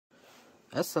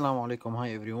Assalamu alaikum,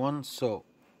 hi everyone. So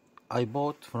I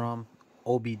bought from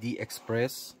OBD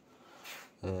Express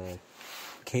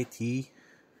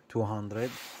KT200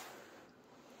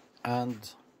 and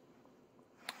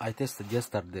I tested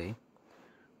yesterday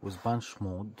with Banch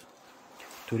mode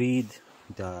to read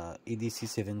the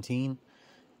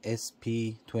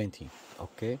EDC17CP20.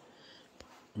 Okay,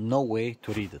 no way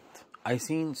to read it. I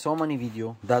seen so many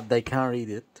videos that they can read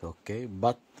it, okay,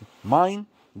 but mine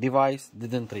device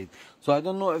didn't read, so I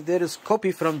don't know if there is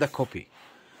copy from the copy.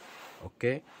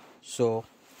 Okay, so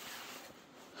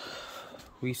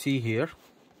we see here,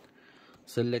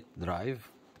 select drive,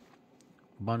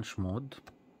 Banch mode,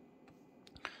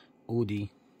 OD,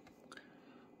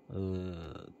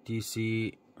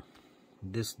 TC,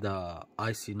 this the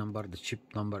IC number, the chip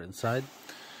number inside,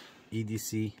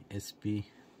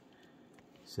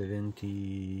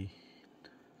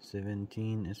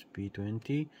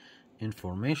 EDC17CP20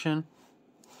 information.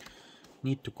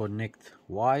 Need to connect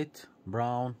white,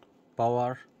 brown,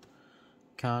 power,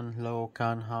 can low,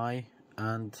 can high,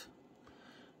 and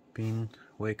pin,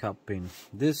 wake up pin.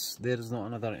 This, there is no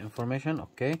another information.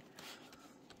 Okay,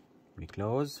 we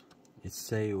close. It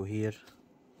say you here,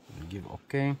 we give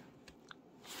okay.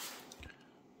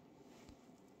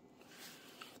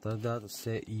 After that,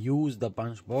 say use the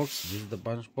Banch box. This is the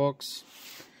Banch box.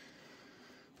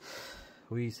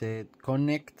 We said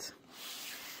connect,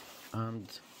 and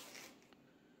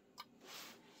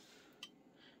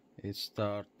it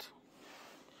start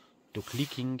to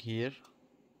clicking here.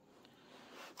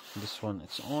 This one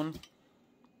it's on.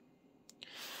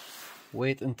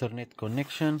 Wait, internet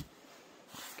connection.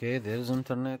 Okay, there is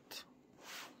internet.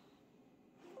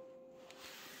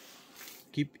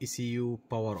 Keep ECU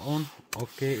power on.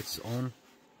 Okay, it's on.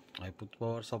 I put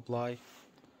power supply.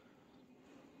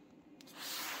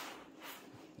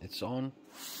 It's on.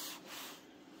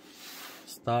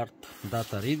 Start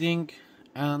data reading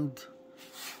and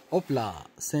Opla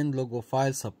send logo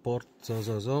file support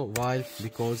while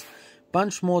because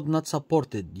Banch mode not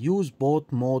supported. Use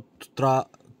both mode to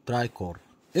try core.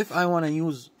 If I wanna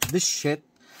use this shit,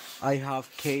 I have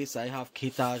case, I have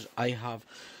Kitaj, I have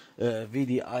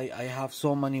VDI, I have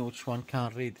so many which one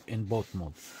can read in both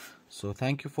mode. So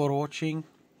thank you for watching.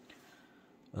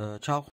 Ciao.